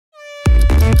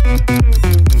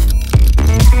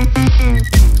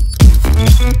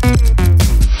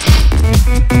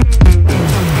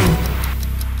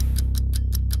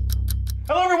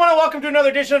Welcome to another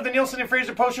edition of the Nielsen and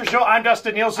Fraser Post-Show Show. I'm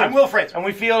Dustin Nielsen. I'm Will Fraser. And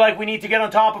we feel like we need to get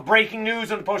on top of breaking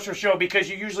news on the Post-Show Show because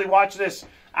you usually watch this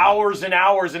hours and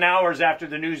hours and hours after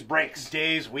the news breaks.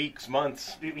 Days, weeks,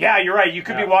 months. Yeah, you're right. You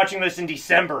could be watching this in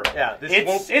December. Yeah,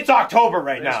 it's October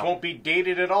right now. This won't be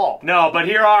dated at all. No, but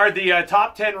here are the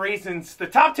top 10 reasons, the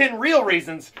top 10 real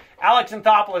reasons Alex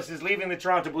Anthopoulos is leaving the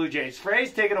Toronto Blue Jays.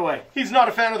 Phrase, take it away. He's not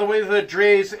a fan of the way the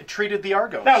Jays treated the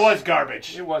Argos. That was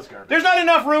garbage. It was garbage. There's not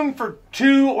enough room for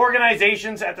two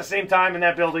organizations at the same time in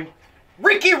that building.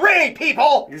 Ricky Ray,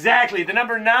 people! Exactly. The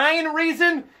number 9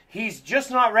 reason, he's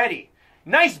just not ready.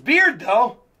 Nice beard,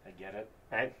 though. I get it.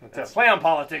 Right? It's a play on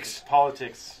politics.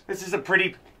 Politics. This is a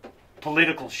pretty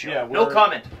political show. Yeah, no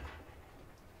comment.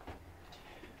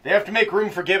 They have to make room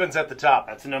for Gibbons at the top.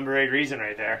 That's the number 8 reason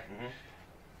right there. Mm-hmm.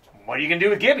 What are you going to do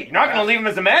with Gibby? You're not going to leave him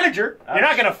as a manager. You're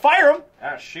not going to fire him.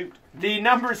 Ah, shoot. The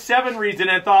number 7 reason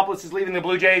Anthopoulos is leaving the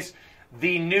Blue Jays,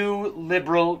 the new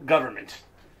Liberal government.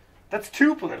 That's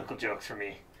 2 political jokes for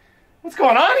me. What's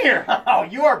going on here? Oh,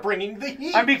 you are bringing the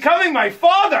heat. I'm becoming my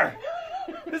father.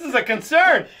 This is a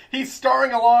concern. He's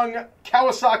starring along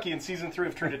Kawasaki in season 3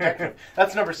 of True Detective.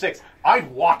 That's number 6.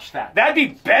 I'd watch that. That'd be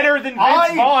better than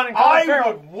Vince Vaughn and Colin Farrell.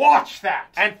 I would watch that.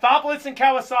 Anthopoulos and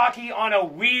Kawasaki on a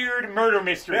weird murder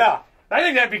mystery. Yeah. I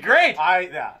think that'd be great.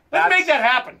 Let's make that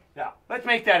happen. Yeah. Let's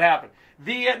make that happen.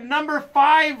 The number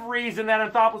 5 reason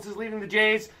that Anthopoulos is leaving the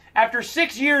Jays, after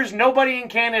 6 years, nobody in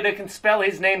Canada can spell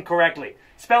his name correctly.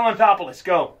 Spell Anthopoulos.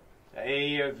 Go.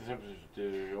 Anthopoulious.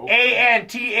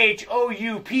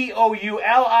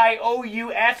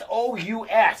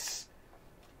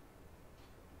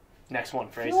 Next one,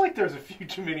 phrase. I feel like there's a few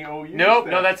too many OUs. Nope,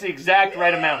 no, that's the exact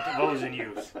right amount of O's and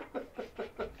U's.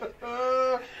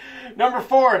 Number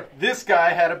 4, this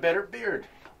guy had a better beard.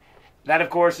 That, of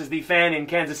course, is the fan in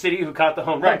Kansas City who caught the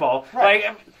home run ball. Right.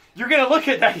 Like, you're going to look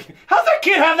at that. How's that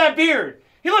kid have that beard?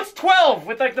 He looks 12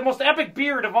 with, like, the most epic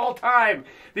beard of all time.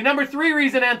 The number 3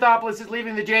 reason Anthopoulos is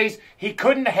leaving the Jays, he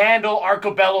couldn't handle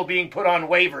Arcobello being put on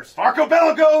waivers.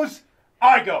 Arcobello goes,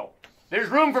 I go. There's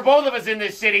room for both of us in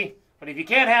this city, but if you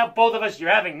can't have both of us,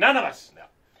 you're having none of us. No.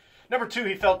 Number 2,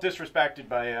 he felt disrespected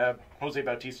by Jose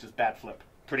Bautista's bat flip.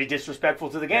 Pretty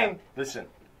disrespectful to the game. Yeah. Listen,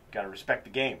 got to respect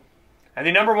the game. And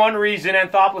the number 1 reason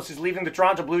Anthopoulos is leaving the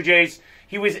Toronto Blue Jays,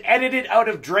 he was edited out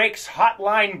of Drake's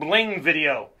Hotline Bling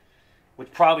video,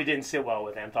 which probably didn't sit well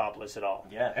with Anthopoulos at all.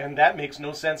 Yeah, and that makes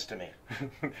no sense to me.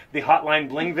 The Hotline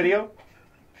Bling video?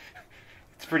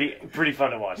 It's pretty fun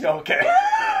to watch. Okay.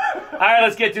 All right,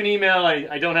 let's get to an email.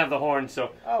 I don't have the horn,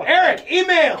 so... Oh, Eric,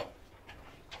 email!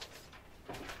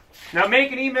 Now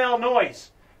make an email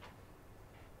noise.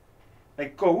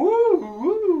 Like, go woo, woo,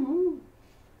 woo.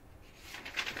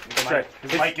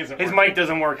 His mic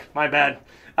doesn't work. My bad.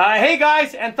 Hey,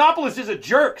 guys, Anthopoulos is a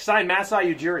jerk. Signed,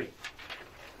 Masai Ujiri.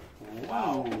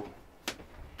 Wow.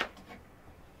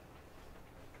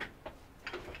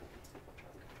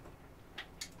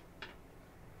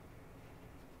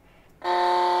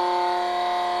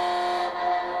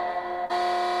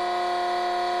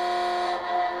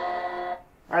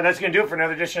 All right, that's going to do it for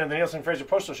another edition of the Nielsen Fraser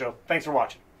Postal Show. Thanks for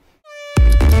watching.